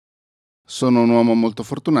Sono un uomo molto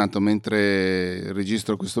fortunato, mentre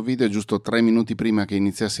registro questo video, giusto 3 minuti prima che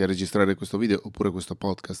iniziassi a registrare questo video, oppure questo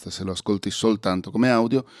podcast, se lo ascolti soltanto come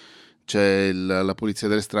audio, c'è la Pulizia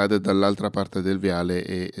delle strade dall'altra parte del viale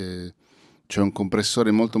e c'è un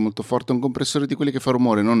compressore molto molto forte, un compressore di quelli che fa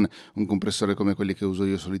rumore, non un compressore come quelli che uso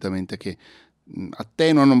io solitamente, che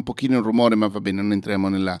attenuano un pochino il rumore, ma va bene, non entriamo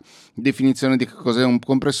nella definizione di cos'è un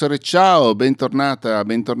compressore. Ciao, bentornata,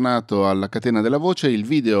 bentornato alla Catena della Voce, il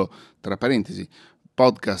video, tra parentesi,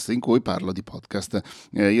 podcast in cui parlo di podcast.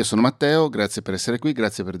 Io sono Matteo, grazie per essere qui,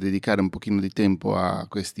 grazie per dedicare un pochino di tempo a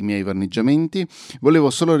questi miei verneggiamenti. Volevo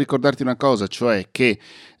solo ricordarti una cosa, cioè che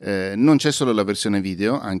non c'è solo la versione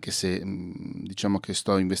video, anche se diciamo che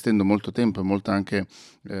sto investendo molto tempo e molto anche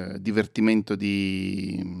divertimento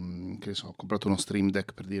che ne so, ho comprato uno Stream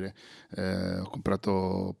Deck, per dire, ho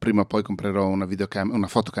comprato, prima o poi comprerò una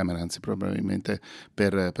fotocamera, anzi probabilmente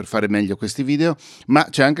per fare meglio questi video, ma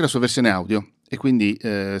c'è anche la sua versione audio. E quindi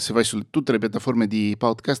se vai su tutte le piattaforme di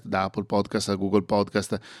podcast, da Apple Podcast a Google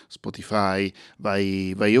Podcast, Spotify,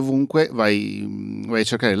 vai ovunque, vai a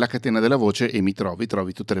cercare la Catena della Voce e mi trovi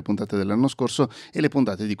tutte le puntate dell'anno scorso e le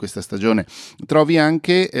puntate di questa stagione. Trovi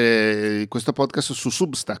anche questo podcast su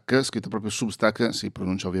Substack, scritto proprio Substack, si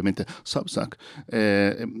pronuncia ovviamente Substack.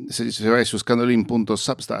 Se vai su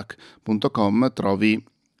scandalin.substack.com trovi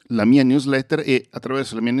la mia newsletter e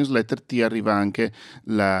attraverso la mia newsletter ti arriva anche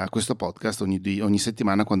questo podcast ogni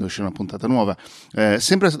settimana quando esce una puntata nuova.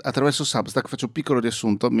 Sempre attraverso Substack, faccio un piccolo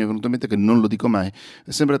riassunto, mi è venuto in mente che non lo dico mai,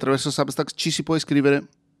 sempre attraverso Substack ci si può iscrivere,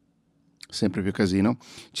 sempre più casino,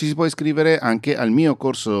 ci si può iscrivere anche al mio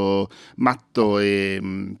corso matto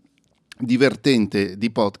e divertente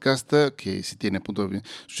di podcast che si tiene, appunto,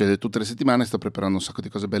 succede tutte le settimane. Sto preparando un sacco di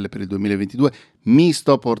cose belle per il 2022, mi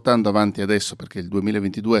sto portando avanti adesso perché il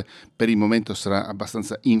 2022 per il momento sarà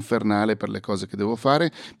abbastanza infernale per le cose che devo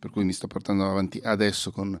fare, per cui mi sto portando avanti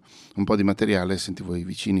adesso con un po' di materiale. Sentivo i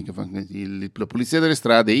vicini che fanno la pulizia delle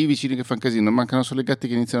strade, i vicini che fanno casino, mancano solo i gatti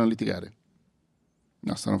che iniziano a litigare.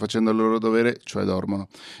 No, stanno facendo il loro dovere, cioè dormono.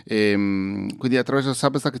 Quindi attraverso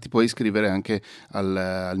Substack ti puoi iscrivere anche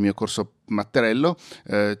al mio corso matterello.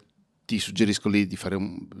 Ti suggerisco lì di fare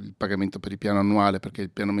il pagamento per il piano annuale, perché il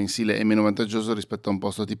piano mensile è meno vantaggioso rispetto a un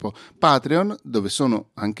posto tipo Patreon, dove sono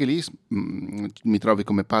anche lì. Mi trovi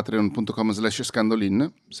come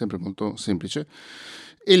patreon.com/scandolin, sempre molto semplice.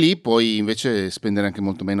 E lì puoi invece spendere anche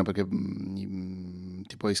molto meno, perché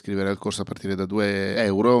ti puoi iscrivere al corso a partire da 2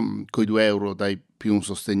 euro. Con i 2 euro dai più un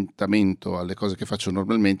sostentamento alle cose che faccio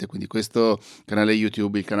normalmente, quindi questo canale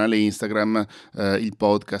YouTube, il canale Instagram, il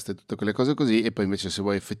podcast e tutte quelle cose così. E poi invece se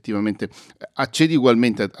vuoi effettivamente accedi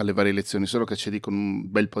ugualmente alle varie lezioni, solo che accedi con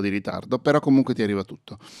un bel po' di ritardo, però comunque ti arriva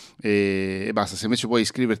tutto e basta. Se invece vuoi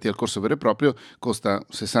iscriverti al corso vero e proprio costa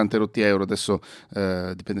 60 euro adesso,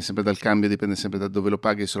 dipende sempre dal cambio, dipende sempre da dove lo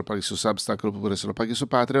paghi, se lo paghi su Substack oppure se lo paghi su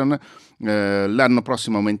Patreon. L'anno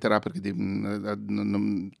prossimo aumenterà, perché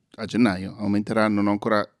a gennaio aumenterà. Non ho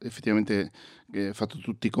ancora effettivamente fatto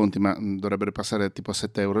tutti i conti, ma dovrebbero passare tipo a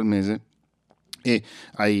 7 euro al mese e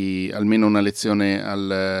hai almeno una lezione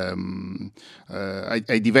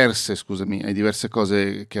hai diverse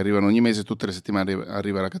cose che arrivano ogni mese. Tutte le settimane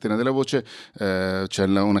arriva la Catena della Voce, c'è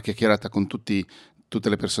una chiacchierata con tutte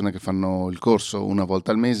le persone che fanno il corso una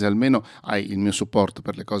volta al mese almeno. Hai il mio supporto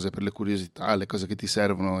per le cose, per le curiosità, le cose che ti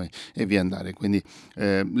servono e via andare. Quindi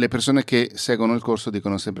le persone che seguono il corso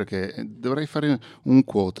dicono sempre che dovrei fare un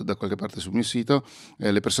quote da qualche parte sul mio sito.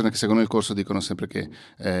 Le persone che seguono il corso dicono sempre che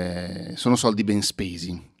sono soldi ben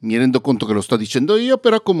spesi. Mi rendo conto che lo sto dicendo io,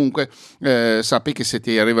 però comunque sappi che se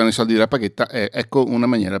ti arrivano i soldi della paghetta, ecco una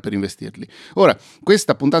maniera per investirli. Ora,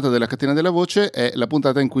 questa puntata della Catena della Voce è la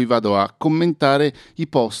puntata in cui vado a commentare i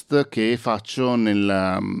post che faccio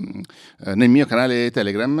nel mio canale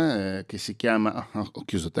Telegram, che si chiama ho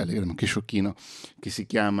chiuso Telegram, che sciocchino, che si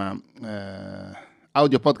chiama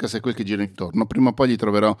Audio Podcast è quel che gira intorno. Prima o poi gli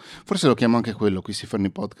troverò, forse lo chiamo anche quello, qui si fanno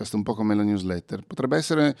i podcast, un po' come la newsletter, potrebbe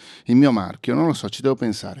essere il mio marchio, non lo so, ci devo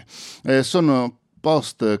pensare. Sono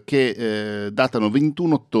post che datano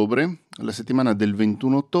 21 ottobre, la settimana del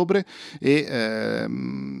 21 ottobre, e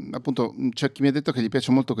appunto c'è chi mi ha detto che gli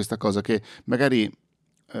piace molto questa cosa, che magari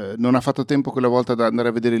non ha fatto tempo quella volta da andare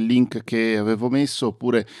a vedere il link che avevo messo,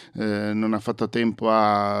 oppure non ha fatto tempo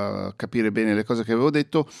a capire bene le cose che avevo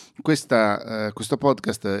detto. Questo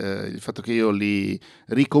podcast, il fatto che io li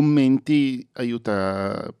ricommenti,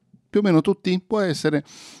 aiuta più o meno tutti, può essere,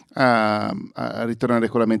 a ritornare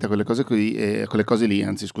con la mente a quelle cose qui, quelle cose lì,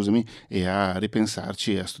 anzi scusami, e a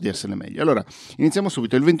ripensarci e a studiarsene meglio. Allora, iniziamo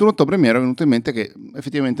subito. Il 21 ottobre mi era venuto in mente che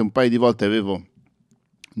effettivamente un paio di volte avevo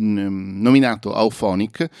nominato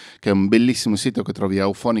Auphonic, che è un bellissimo sito che trovi a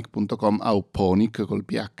auphonic.com, Auphonic col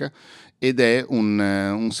PH, ed è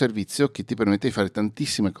un servizio che ti permette di fare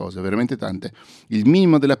tantissime cose, veramente tante. Il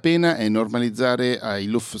minimo della pena è normalizzare ai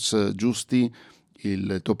LUFS giusti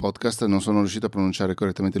il tuo podcast. Non sono riuscito a pronunciare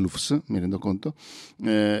correttamente l'UFS, mi rendo conto,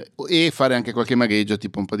 e fare anche qualche magheggio,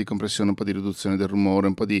 tipo un po' di compressione, un po' di riduzione del rumore,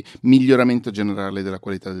 un po' di miglioramento generale della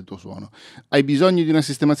qualità del tuo suono. Hai bisogno di una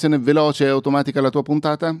sistemazione veloce e automatica alla tua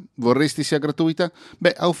puntata? Vorresti sia gratuita?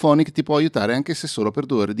 Beh, Auphonic ti può aiutare, anche se solo per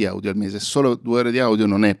 2 ore di audio al mese. Solo 2 ore di audio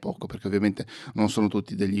non è poco, perché ovviamente non sono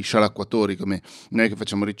tutti degli scialacquatori come noi che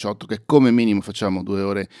facciamo Ricciotto, che come minimo facciamo 2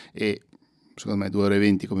 ore e secondo me 2 ore e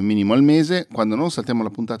 20 come minimo al mese, quando non saltiamo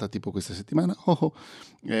la puntata tipo questa settimana.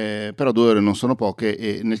 Però 2 ore non sono poche,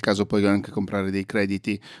 e nel caso puoi anche comprare dei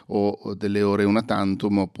crediti o delle ore una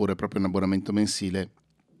tantum, oppure proprio un abbonamento mensile.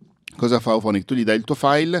 Cosa fa Auphonic? Tu gli dai il tuo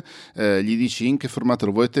file, gli dici in che formato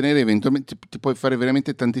lo vuoi ottenere, eventualmente ti puoi fare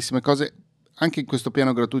veramente tantissime cose. Anche in questo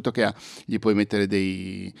piano gratuito che ha, gli puoi mettere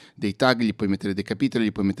dei tag, gli puoi mettere dei capitoli,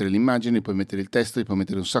 gli puoi mettere l'immagine, gli puoi mettere il testo, gli puoi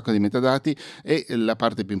mettere un sacco di metadati, e la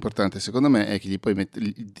parte più importante secondo me è che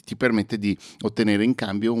ti permette di ottenere in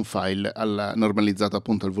cambio un file normalizzato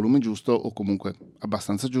appunto al volume giusto, o comunque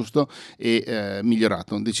abbastanza giusto, e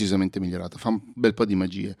migliorato, decisamente migliorato. Fa un bel po' di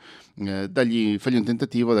magie. Fagli un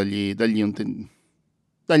tentativo, dagli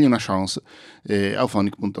una chance.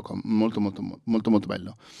 Auphonic.com, molto molto molto molto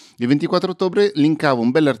bello. Il 24 ottobre linkavo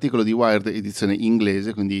un bell'articolo di Wired edizione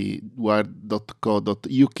inglese, quindi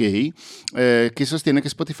wired.co.uk, che sostiene che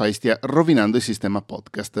Spotify stia rovinando il sistema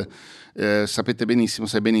podcast. Sai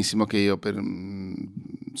benissimo che io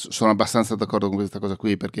sono abbastanza d'accordo con questa cosa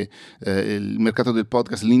qui, perché il mercato del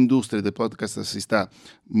podcast, l'industria del podcast si sta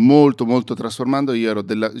molto molto trasformando. Io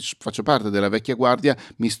faccio parte della vecchia guardia,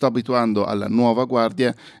 mi sto abituando alla nuova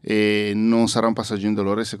guardia, e non sarà un passaggio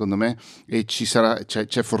indolore secondo me, e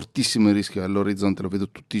c'è fortissimo il rischio all'orizzonte, lo vedo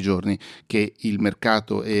tutti i giorni, che il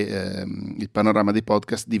mercato e il panorama dei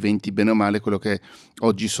podcast diventi bene o male quello che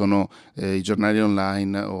oggi sono i giornali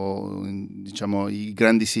online, o diciamo i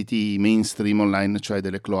grandi siti mainstream online, cioè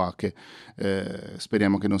delle cloache.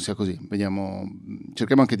 Speriamo che non sia così,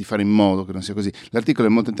 cerchiamo anche di fare in modo che non sia così. L'articolo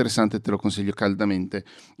è molto interessante, te lo consiglio caldamente,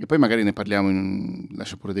 e poi magari ne parliamo,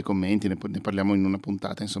 lascia pure dei commenti, ne parliamo in una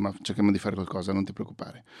puntata, insomma cerchiamo di fare qualcosa, non ti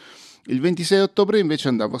preoccupare. Il 26 ottobre invece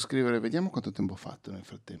andavo a scrivere, vediamo quanto tempo ho fatto nel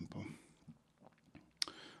frattempo.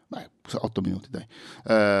 8 minuti dai.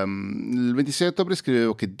 Il 26 ottobre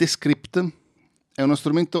scrivevo che Descript è uno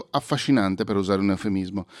strumento affascinante, per usare un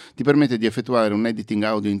eufemismo. Ti permette di effettuare un editing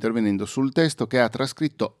audio intervenendo sul testo, che ha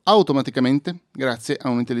trascritto automaticamente grazie a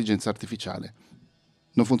un'intelligenza artificiale.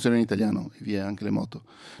 Non funziona in italiano, e via anche le moto.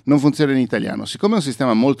 Non funziona in italiano. Siccome è un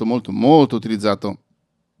sistema molto molto molto utilizzato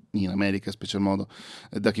in America, in special modo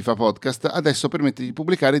da chi fa podcast, adesso permette di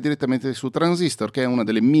pubblicare direttamente su Transistor, che è una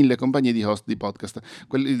delle 1000 compagnie di host di podcast.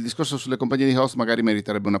 Il discorso sulle compagnie di host magari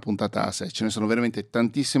meriterebbe una puntata a sé, ce ne sono veramente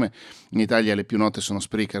tantissime. In Italia le più note sono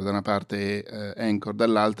Spreaker da una parte e Anchor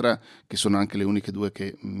dall'altra, che sono anche le uniche due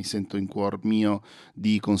che mi sento in cuor mio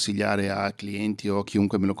di consigliare a clienti o a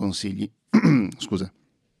chiunque me lo consigli. Scusa.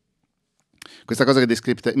 Questa cosa che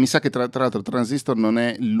Descript, mi sa che tra l'altro Transistor non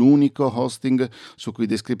è l'unico hosting su cui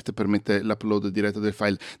Descript permette l'upload diretto del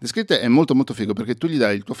file. Descript è molto molto figo, perché tu gli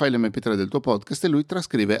dai il tuo file MP3 del tuo podcast e lui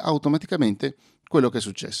trascrive automaticamente quello che è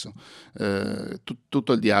successo,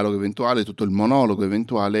 tutto il dialogo eventuale, tutto il monologo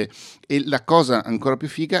eventuale. E la cosa ancora più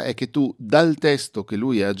figa è che tu dal testo che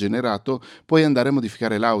lui ha generato puoi andare a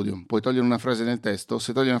modificare l'audio, puoi togliere una frase nel testo,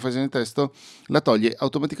 se togli una frase nel testo la toglie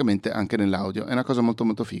automaticamente anche nell'audio. È una cosa molto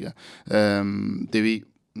molto figa. Devi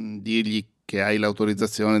dirgli che hai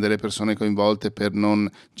l'autorizzazione delle persone coinvolte per non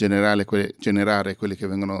generare quelle che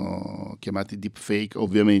vengono chiamati deepfake,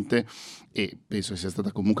 ovviamente, e penso sia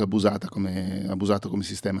stata comunque abusato come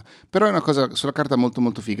sistema. Però è una cosa sulla carta molto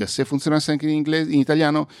molto figa. Se funzionasse anche in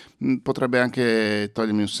italiano, potrebbe anche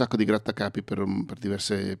togliermi un sacco di grattacapi per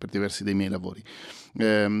diversi dei miei lavori.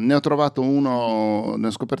 Ne ho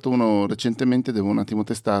scoperto uno recentemente, devo un attimo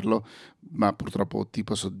testarlo, ma purtroppo ti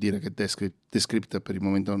posso dire che Descript per il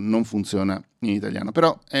momento non funziona in italiano,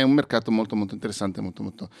 però è un mercato molto molto interessante, molto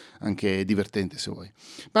molto anche divertente, se vuoi.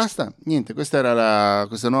 Basta, niente, questa era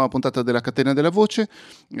questa nuova puntata della Catena della Voce.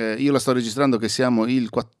 Io la sto registrando che siamo il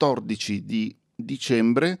 14 di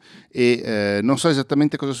dicembre e non so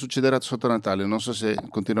esattamente cosa succederà sotto Natale, non so se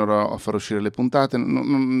continuerò a far uscire le puntate,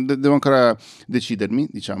 devo ancora decidermi,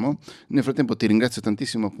 diciamo. Nel frattempo ti ringrazio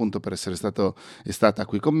tantissimo appunto per essere stato e stata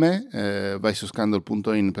qui con me. Vai su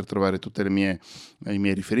scandal.in per trovare tutti i miei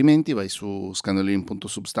riferimenti, vai su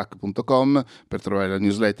scandalin.substack.com per trovare la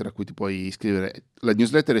newsletter a cui ti puoi iscrivere. La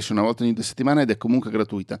newsletter esce una volta ogni 2 settimane ed è comunque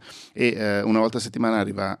gratuita e una volta a settimana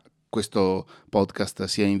arriva questo podcast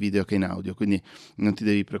sia in video che in audio, quindi non ti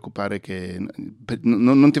devi preoccupare che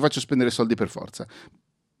non ti faccio spendere soldi per forza.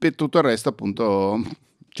 Per tutto il resto, appunto,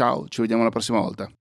 ciao, ci vediamo la prossima volta.